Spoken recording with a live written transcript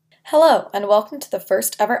Hello, and welcome to the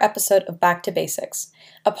first ever episode of Back to Basics,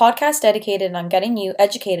 a podcast dedicated on getting you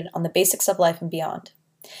educated on the basics of life and beyond.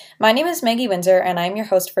 My name is Maggie Windsor, and I am your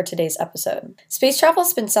host for today's episode. Space travel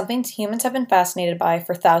has been something humans have been fascinated by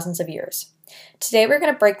for thousands of years. Today we're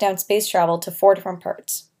going to break down space travel to 4 different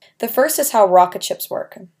parts. The first is how rocket ships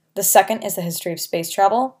work. The second is the history of space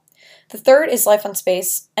travel. The third is life on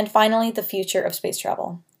space, and finally the future of space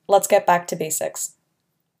travel. Let's get back to basics.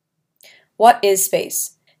 What is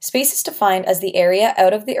space? Space is defined as the area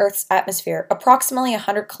out of the Earth's atmosphere approximately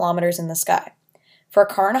 100 kilometers in the sky. For a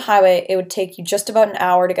car on a highway, it would take you just about an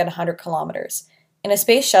hour to get 100 kilometers. In a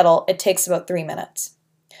space shuttle, it takes about 3 minutes.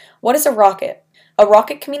 What is a rocket? A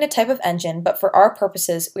rocket can mean a type of engine, but for our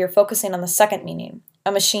purposes, we are focusing on the second meaning,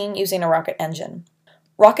 a machine using a rocket engine.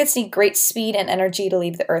 Rockets need great speed and energy to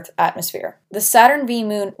leave the Earth's atmosphere. The Saturn V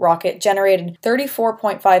Moon rocket generated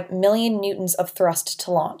 34.5 million newtons of thrust to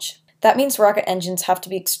launch. That means rocket engines have to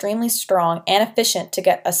be extremely strong and efficient to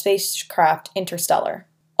get a spacecraft interstellar.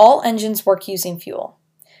 All engines work using fuel.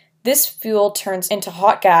 This fuel turns into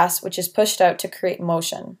hot gas, which is pushed out to create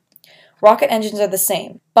motion. Rocket engines are the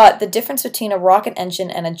same, but the difference between a rocket engine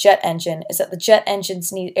and a jet engine is that the jet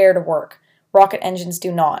engines need air to work. Rocket engines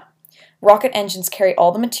do not. Rocket engines carry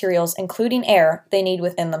all the materials, including air, they need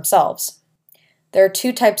within themselves. There are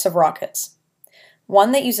 2 types of rockets.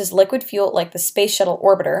 One that uses liquid fuel like the Space Shuttle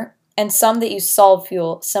Orbiter, and some that use solid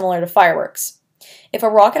fuel similar to fireworks. If a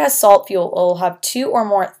rocket has solid fuel, it will have 2 or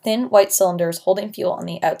more thin white cylinders holding fuel on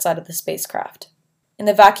the outside of the spacecraft. In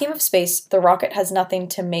the vacuum of space, the rocket has nothing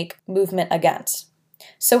to make movement against.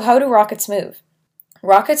 So how do rockets move?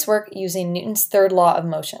 Rockets work using Newton's third law of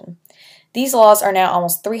motion. These laws are now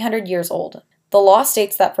almost 300 years old. The law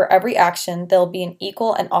states that for every action, there will be an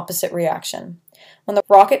equal and opposite reaction. When the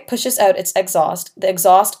rocket pushes out its exhaust, the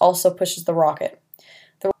exhaust also pushes the rocket.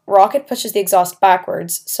 The rocket pushes the exhaust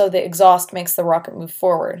backwards, so the exhaust makes the rocket move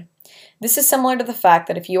forward. This is similar to the fact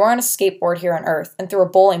that if you are on a skateboard here on Earth and threw a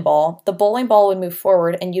bowling ball, the bowling ball would move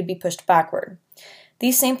forward and you'd be pushed backward.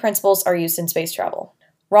 These same principles are used in space travel.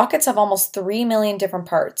 Rockets have almost 3 million different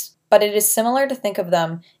parts, but it is similar to think of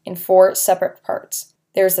them in 4 separate parts.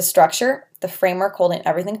 There is the structure, the framework holding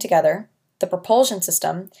everything together, the propulsion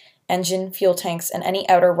system, engine, fuel tanks, and any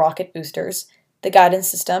outer rocket boosters, the guidance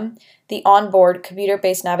system, the onboard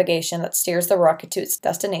computer-based navigation that steers the rocket to its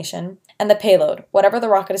destination, and the payload, whatever the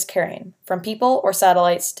rocket is carrying, from people or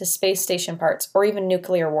satellites to space station parts or even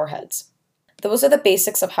nuclear warheads. Those are the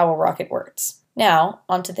basics of how a rocket works. Now,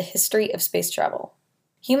 onto the history of space travel.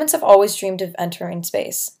 Humans have always dreamed of entering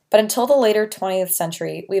space, but until the later 20th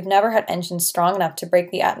century, we've never had engines strong enough to break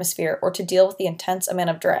the atmosphere or to deal with the intense amount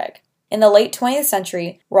of drag. In the late 20th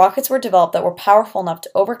century, rockets were developed that were powerful enough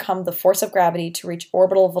to overcome the force of gravity to reach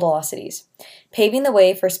orbital velocities, paving the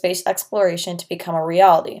way for space exploration to become a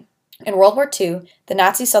reality. In World War II, the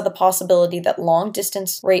Nazis saw the possibility that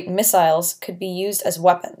long-distance range missiles could be used as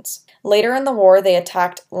weapons. Later in the war, they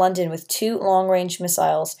attacked London with 2 long-range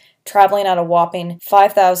missiles, traveling at a whopping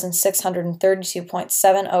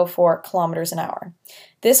 5,632.704 kilometers an hour.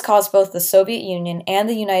 This caused both the Soviet Union and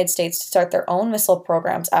the United States to start their own missile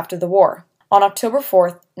programs after the war. On October 4,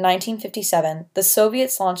 1957, the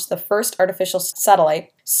Soviets launched the first artificial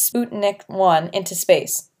satellite, Sputnik 1, into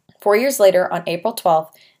space. 4 years later, on April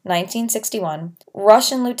 12, 1961,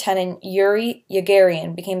 Russian Lieutenant Yuri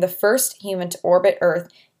Gagarin became the first human to orbit Earth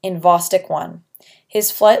in Vostok 1.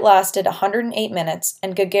 His flight lasted 108 minutes,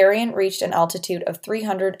 and Gagarin reached an altitude of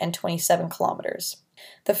 327 kilometers.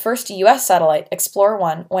 The first U.S. satellite, Explorer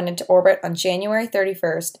 1, went into orbit on January 31,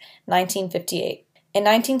 1958. In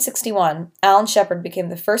 1961, Alan Shepard became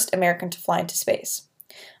the first American to fly into space.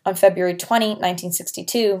 On February 20,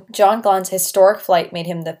 1962, John Glenn's historic flight made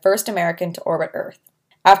him the first American to orbit Earth.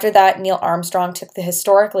 After that, Neil Armstrong took the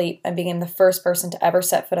historic leap and became the first person to ever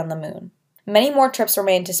set foot on the moon. Many more trips were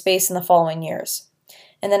made into space in the following years.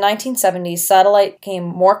 In the 1970s, satellite became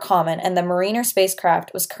more common, and the Mariner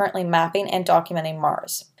spacecraft was currently mapping and documenting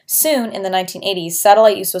Mars. Soon, in the 1980s,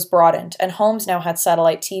 satellite use was broadened, and homes now had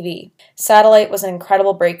satellite TV. Satellite was an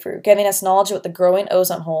incredible breakthrough, giving us knowledge about the growing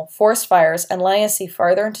ozone hole, forest fires, and letting us see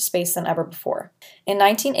farther into space than ever before. In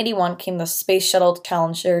 1981 came the Space Shuttle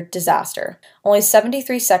Challenger disaster. Only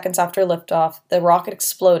 73 seconds after liftoff, the rocket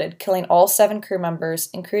exploded, killing all 7 crew members,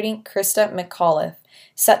 including Christa McAuliffe,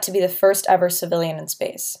 set to be the first ever civilian in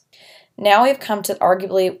space. Now we have come to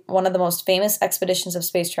arguably one of the most famous expeditions of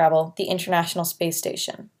space travel, the International Space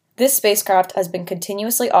Station. This spacecraft has been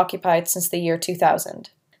continuously occupied since the year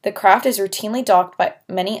 2000. The craft is routinely docked by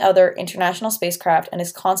many other international spacecraft and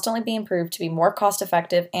is constantly being improved to be more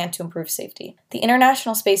cost-effective and to improve safety. The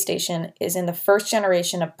International Space Station is in the first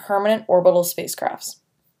generation of permanent orbital spacecrafts.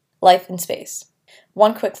 Life in space.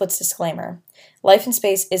 One quick Flitz disclaimer. Life in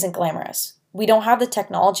space isn't glamorous. We don't have the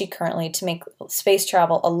technology currently to make space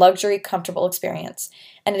travel a luxury, comfortable experience,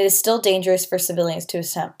 and it is still dangerous for civilians to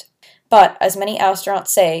attempt. But, as many astronauts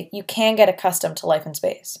say, you can get accustomed to life in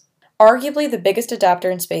space. Arguably the biggest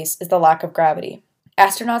adapter in space is the lack of gravity.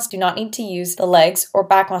 Astronauts do not need to use the legs or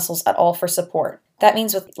back muscles at all for support. That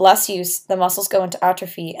means with less use, the muscles go into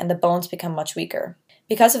atrophy and the bones become much weaker.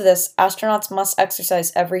 Because of this, astronauts must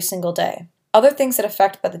exercise every single day. Other things that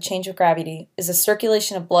affect by the change of gravity is the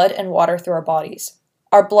circulation of blood and water through our bodies.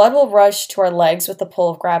 Our blood will rush to our legs with the pull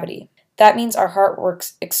of gravity. That means our heart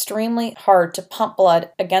works extremely hard to pump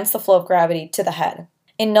blood against the flow of gravity to the head.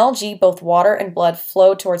 In null G, both water and blood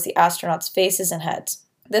flow towards the astronauts' faces and heads.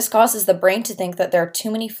 This causes the brain to think that there are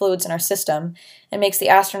too many fluids in our system and makes the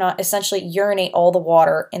astronaut essentially urinate all the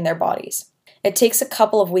water in their bodies. It takes a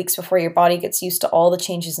couple of weeks before your body gets used to all the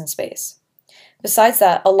changes in space. Besides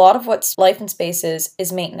that, a lot of what life in space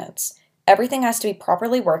is maintenance. Everything has to be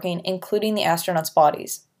properly working, including the astronauts'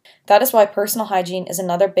 bodies. That is why personal hygiene is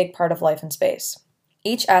another big part of life in space.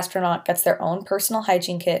 Each astronaut gets their own personal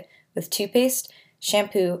hygiene kit with toothpaste,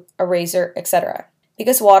 shampoo, a razor, etc.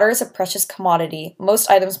 Because water is a precious commodity, most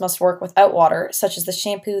items must work without water, such as the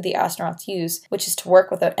shampoo the astronauts use, which is to work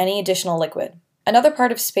without any additional liquid. Another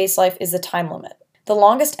part of space life is the time limit. The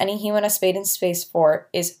longest any human has stayed in space for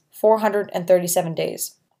is 437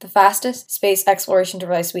 days. The fastest space exploration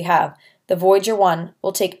device we have, the Voyager 1,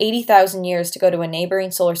 will take 80,000 years to go to a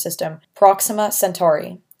neighboring solar system, Proxima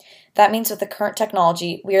Centauri. That means with the current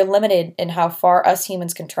technology, we are limited in how far us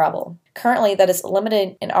humans can travel. Currently, that is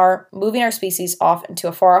limited in our moving our species off into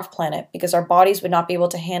a far-off planet because our bodies would not be able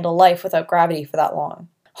to handle life without gravity for that long.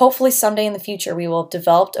 Hopefully someday in the future we will have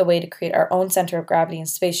developed a way to create our own center of gravity in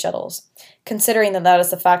space shuttles, considering that is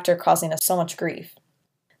the factor causing us so much grief.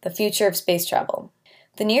 The future of space travel.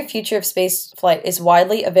 The near future of space flight is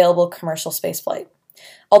widely available commercial spaceflight.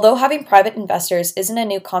 Although having private investors isn't a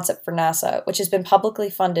new concept for NASA, which has been publicly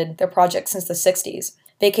funded their project since the 60s,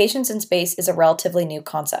 vacations in space is a relatively new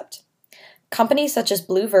concept. Companies such as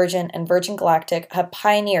Blue Virgin and Virgin Galactic have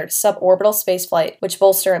pioneered suborbital spaceflight, which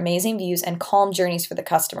bolster amazing views and calm journeys for the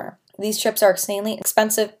customer. These trips are insanely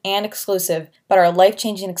expensive and exclusive, but are a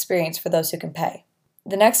life-changing experience for those who can pay.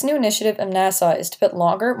 The next new initiative of NASA is to put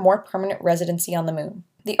longer, more permanent residency on the moon.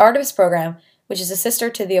 The Artemis program, which is a sister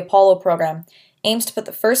to the Apollo program, aims to put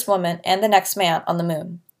the first woman and the next man on the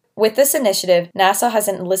moon. With this initiative, NASA has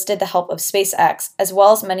enlisted the help of SpaceX, as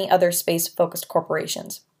well as many other space-focused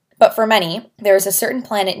corporations. But for many, there is a certain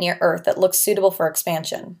planet near Earth that looks suitable for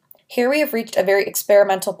expansion. Here we have reached a very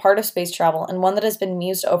experimental part of space travel and one that has been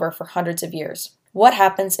mused over for hundreds of years. What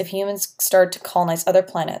happens if humans start to colonize other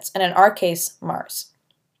planets, and in our case, Mars?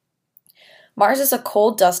 Mars is a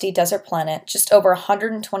cold, dusty desert planet just over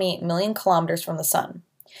 128 million kilometers from the Sun.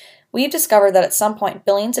 We've discovered that at some point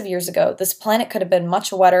billions of years ago, this planet could have been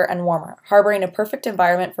much wetter and warmer, harboring a perfect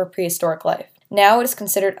environment for prehistoric life. Now it is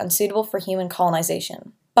considered unsuitable for human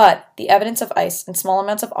colonization. But the evidence of ice and small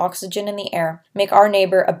amounts of oxygen in the air make our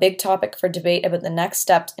neighbor a big topic for debate about the next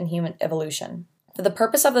steps in human evolution. For the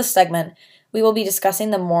purpose of this segment, we will be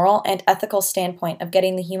discussing the moral and ethical standpoint of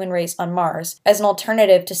getting the human race on Mars as an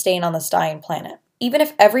alternative to staying on this dying planet. Even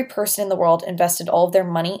if every person in the world invested all of their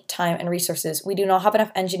money, time, and resources, we do not have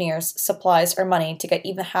enough engineers, supplies, or money to get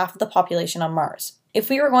even half of the population on Mars. If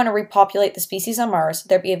we were going to repopulate the species on Mars,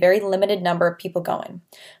 there'd be a very limited number of people going,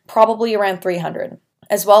 probably around 300.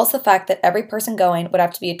 As well as the fact that every person going would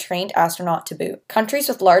have to be a trained astronaut to boot. Countries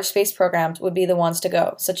with large space programs would be the ones to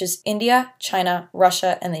go, such as India, China,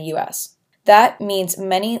 Russia, and the US. That means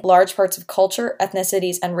many large parts of culture,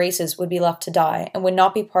 ethnicities, and races would be left to die and would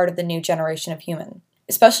not be part of the new generation of human.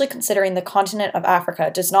 Especially considering the continent of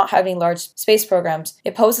Africa does not have any large space programs,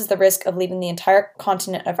 it poses the risk of leaving the entire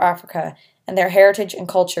continent of Africa and their heritage and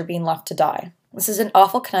culture being left to die. This is an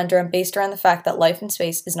awful conundrum based around the fact that life in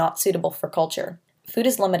space is not suitable for culture. Food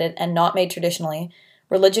is limited and not made traditionally.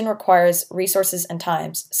 Religion requires resources and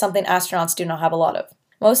times, something astronauts do not have a lot of.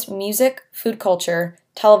 Most music, food culture,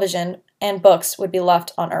 television, and books would be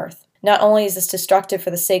left on Earth. Not only is this destructive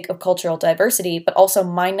for the sake of cultural diversity, but also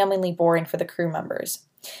mind-numbingly boring for the crew members.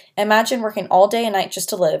 Imagine working all day and night just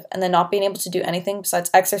to live, and then not being able to do anything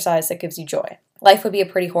besides exercise that gives you joy. Life would be a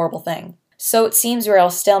pretty horrible thing. So it seems we're at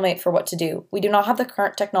a stalemate for what to do. We do not have the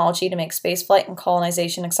current technology to make spaceflight and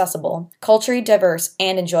colonization accessible, culturally diverse,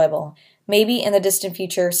 and enjoyable. Maybe in the distant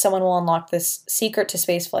future, someone will unlock this secret to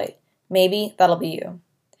spaceflight. Maybe that'll be you.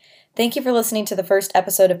 Thank you for listening to the first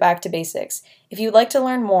episode of Back to Basics. If you'd like to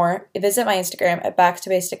learn more, visit my Instagram at Back to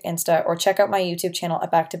Basic Insta or check out my YouTube channel at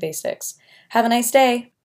Back to Basics. Have a nice day!